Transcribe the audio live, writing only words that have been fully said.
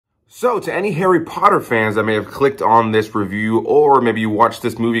So, to any Harry Potter fans that may have clicked on this review, or maybe you watched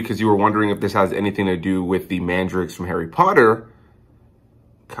this movie because you were wondering if this has anything to do with the Mandrakes from Harry Potter,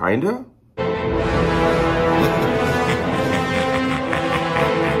 kinda?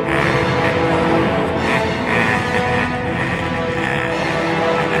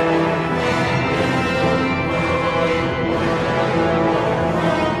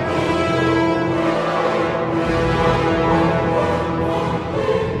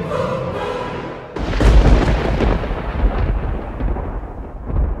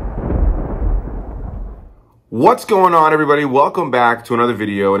 What's going on, everybody? Welcome back to another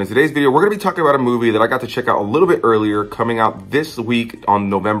video. And in today's video, we're going to be talking about a movie that I got to check out a little bit earlier, coming out this week on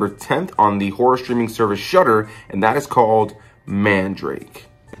November 10th on the horror streaming service Shudder, and that is called Mandrake.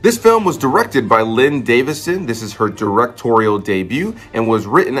 This film was directed by Lynne Davison. This is her directorial debut and was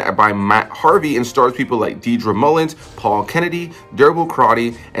written by Matt Harvey and stars people like Deidre Mullins, Paul Kennedy, Derbhle,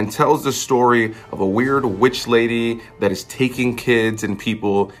 Crotty, and tells the story of a weird witch lady that is taking kids and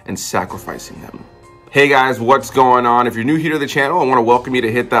people and sacrificing them. Hey guys, what's going on? If you're new here to the channel, I want to welcome you to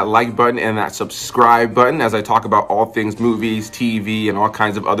hit that like button and that subscribe button as I talk about all things movies, TV, and all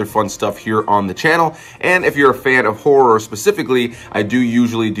kinds of other fun stuff here on the channel. And if you're a fan of horror specifically, I do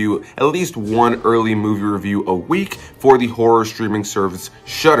usually do at least one early movie review a week for the horror streaming service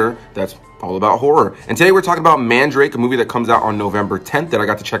Shudder. That's all about horror. And today we're talking about Mandrake, a movie that comes out on November 10th that I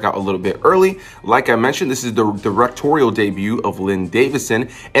got to check out a little bit early. Like I mentioned, this is the directorial debut of Lynne Davison,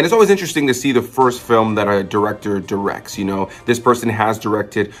 and it's always interesting to see the first film that a director directs. You know, this person has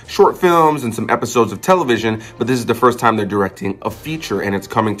directed short films and some episodes of television, but this is the first time they're directing a feature, and it's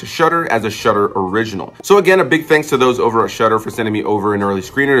coming to Shudder as a Shudder original. So again, a big thanks to those over at Shudder for sending me over an early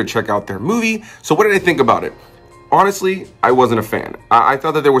screener to check out their movie. So what did I think about it? Honestly, I wasn't a fan. I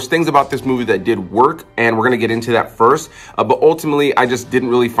thought that there was things about this movie that did work, and we're gonna get into that first. But ultimately, I just didn't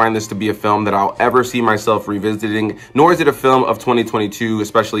really find this to be a film that I'll ever see myself revisiting, nor is it a film of 2022,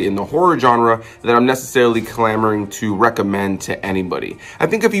 especially in the horror genre, that I'm necessarily clamoring to recommend to anybody. I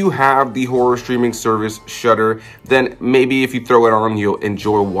think if you have the horror streaming service Shudder, then maybe if you throw it on, you'll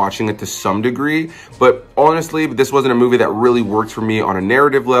enjoy watching it to some degree. But honestly, this wasn't a movie that really worked for me on a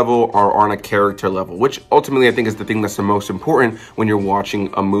narrative level or on a character level, which ultimately I think is the thing that's the most important when you're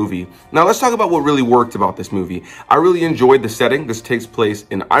watching a movie. Now let's talk about what really worked about this movie. I really enjoyed the setting. This takes place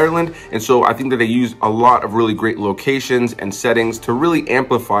in Ireland, and so I think that they use a lot of really great locations and settings to really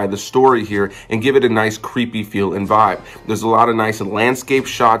amplify the story here and give it a nice creepy feel and vibe. There's a lot of nice landscape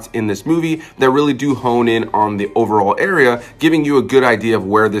shots in this movie that really do hone in on the overall area, giving you a good idea of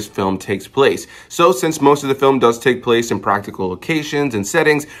where this film takes place. So since most of the film does take place in practical locations and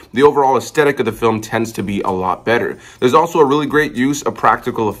settings, the overall aesthetic of the film tends to be a lot better. There's also a really great use of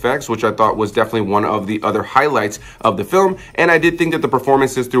practical effects, which I thought was definitely one of the other highlights of the film, and I did think that the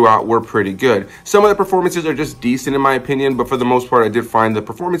performances throughout were pretty good. Some of the performances are just decent in my opinion, but for the most part I did find the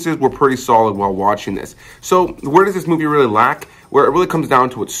performances were pretty solid while watching this. So where does this movie really lack? Where it really comes down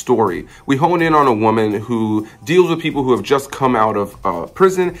to its story. We hone in on a woman who deals with people who have just come out of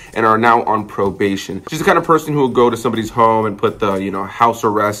prison and are now on probation. She's the kind of person who will go to somebody's home and put the, house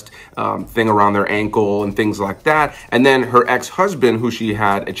arrest thing around their ankle and things like that. And then her ex-husband, who she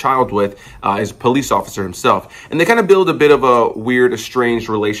had a child with, is a police officer himself. And they kind of build a bit of a weird, estranged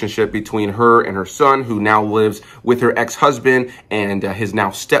relationship between her and her son, who now lives with her ex-husband and his now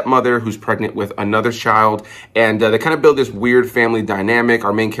stepmother, who's pregnant with another child. And they kind of build this weird family dynamic.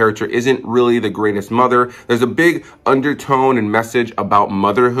 Our main character isn't really the greatest mother. There's a big undertone and message about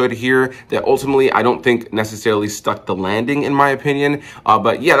motherhood here that ultimately I don't think necessarily stuck the landing in my opinion.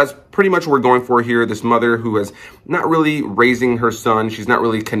 But yeah, that's pretty much what we're going for here. This mother who is not really raising her son. She's not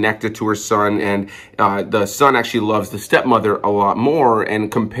really connected to her son, and the son actually loves the stepmother a lot more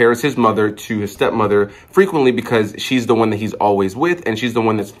and compares his mother to his stepmother frequently because she's the one that he's always with and she's the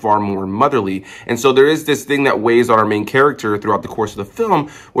one that's far more motherly. And so there is this thing that weighs on our main character throughout the course of the film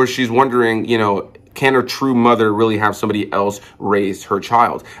where she's wondering, can her true mother really have somebody else raise her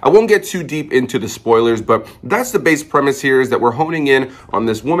child? I won't get too deep into the spoilers, but that's the base premise here, is that we're honing in on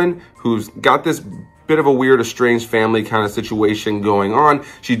this woman who's got this bit of a weird, estranged family kind of situation going on.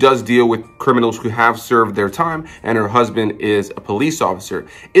 She does deal with criminals who have served their time, and her husband is a police officer.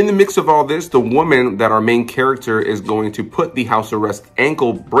 In the mix of all this, the woman that our main character is going to put the house arrest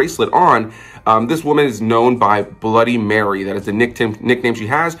ankle bracelet on, this woman is known by Bloody Mary. That is the nickname she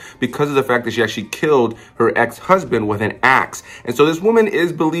has because of the fact that she actually killed her ex-husband with an axe. And so this woman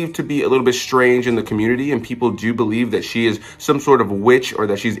is believed to be a little bit strange in the community, and people do believe that she is some sort of witch or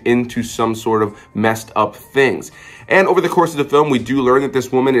that she's into some sort of mess messed up things. And over the course of the film, we do learn that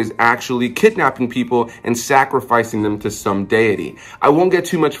this woman is actually kidnapping people and sacrificing them to some deity. I won't get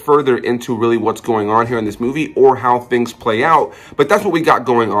too much further into really what's going on here in this movie or how things play out, but that's what we got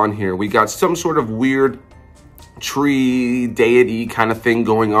going on here. We got some sort of weird tree deity kind of thing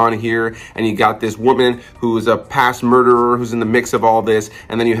going on here, and you got this woman who is a past murderer who's in the mix of all this,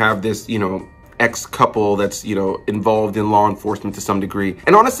 and then you have this, you know, ex-couple that's, you know, involved in law enforcement to some degree.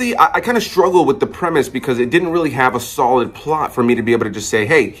 And honestly, I kind of struggle with the premise because it didn't really have a solid plot for me to be able to just say,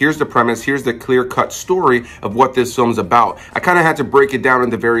 hey, here's the premise, here's the clear-cut story of what this film's about. I kind of had to break it down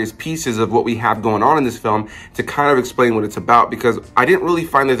into various pieces of what we have going on in this film to kind of explain what it's about, because I didn't really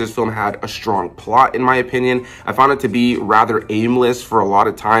find that this film had a strong plot, in my opinion. I found it to be rather aimless for a lot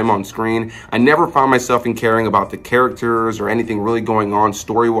of time on screen. I never found myself in caring about the characters or anything really going on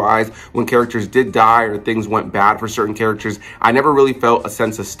story-wise. When characters did die or things went bad for certain characters, I never really felt a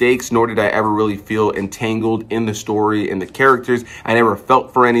sense of stakes, nor did I ever really feel entangled in the story and the characters. I never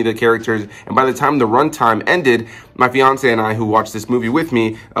felt for any of the characters. And by the time the runtime ended, my fiance and I, who watched this movie with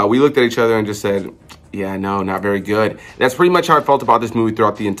me, we looked at each other and just said, yeah, no, not very good. That's pretty much how I felt about this movie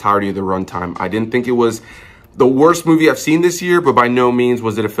throughout the entirety of the runtime. I didn't think it was the worst movie I've seen this year, but by no means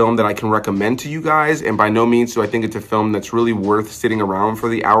was it a film that I can recommend to you guys, and by no means do I think it's a film that's really worth sitting around for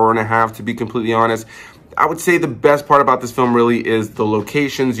the hour and a half, to be completely honest. I would say the best part about this film really is the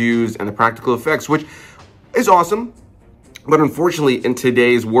locations used and the practical effects, which is awesome, but unfortunately in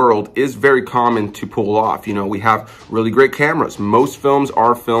today's world is very common to pull off. You know, we have really great cameras. Most films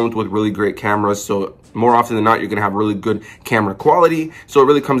are filmed with really great cameras, so more often than not, you're going to have really good camera quality. So it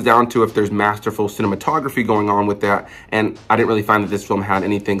really comes down to if there's masterful cinematography going on with that. And I didn't really find that this film had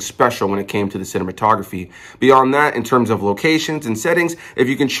anything special when it came to the cinematography. Beyond that, in terms of locations and settings, if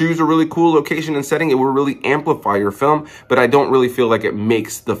you can choose a really cool location and setting, it will really amplify your film, but I don't really feel like it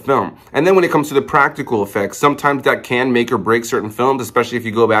makes the film. And then when it comes to the practical effects, sometimes that can make or break certain films, especially if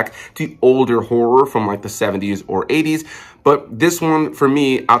you go back to older horror from like the 70s or 80s. But this one, for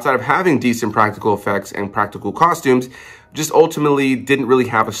me, outside of having decent practical effects and practical costumes, just ultimately didn't really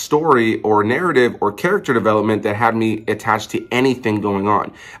have a story or narrative or character development that had me attached to anything going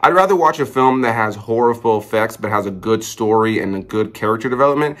on. I'd rather watch a film that has horrible effects but has a good story and a good character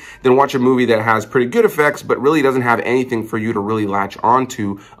development than watch a movie that has pretty good effects but really doesn't have anything for you to really latch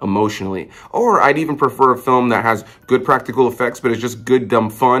onto emotionally. Or I'd even prefer a film that has good practical effects but is just good, dumb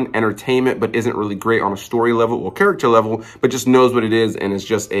fun, entertainment, but isn't really great on a story level or character level, but just knows what it is and is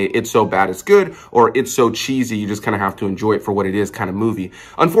just a it's so bad it's good, or it's so cheesy you just kind of have to enjoy it for what it is kind of movie.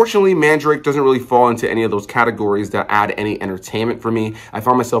 Unfortunately, Mandrake doesn't really fall into any of those categories that add any entertainment for me. I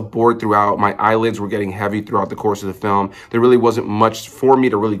found myself bored throughout. My eyelids were getting heavy throughout the course of the film. There really wasn't much for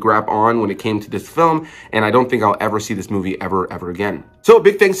me to really grab on when it came to this film, and I don't think I'll ever see this movie ever again. So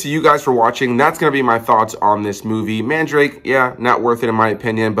big thanks to you guys for watching. That's going to be my thoughts on this movie. Mandrake, yeah, not worth it in my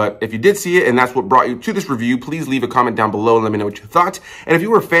opinion, but if you did see it and that's what brought you to this review, please leave a comment down below and let me know what you thought. And if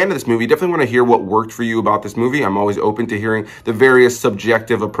you were a fan of this movie, definitely want to hear what worked for you about this movie. I'm always open to hearing the various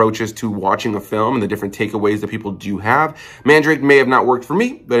subjective approaches to watching a film and the different takeaways that people do have. Mandrake may have not worked for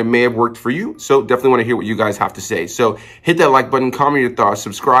me, but it may have worked for you. So definitely want to hear what you guys have to say. So hit that like button, comment your thoughts,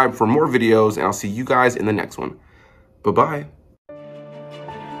 subscribe for more videos, and I'll see you guys in the next one. Bye-bye.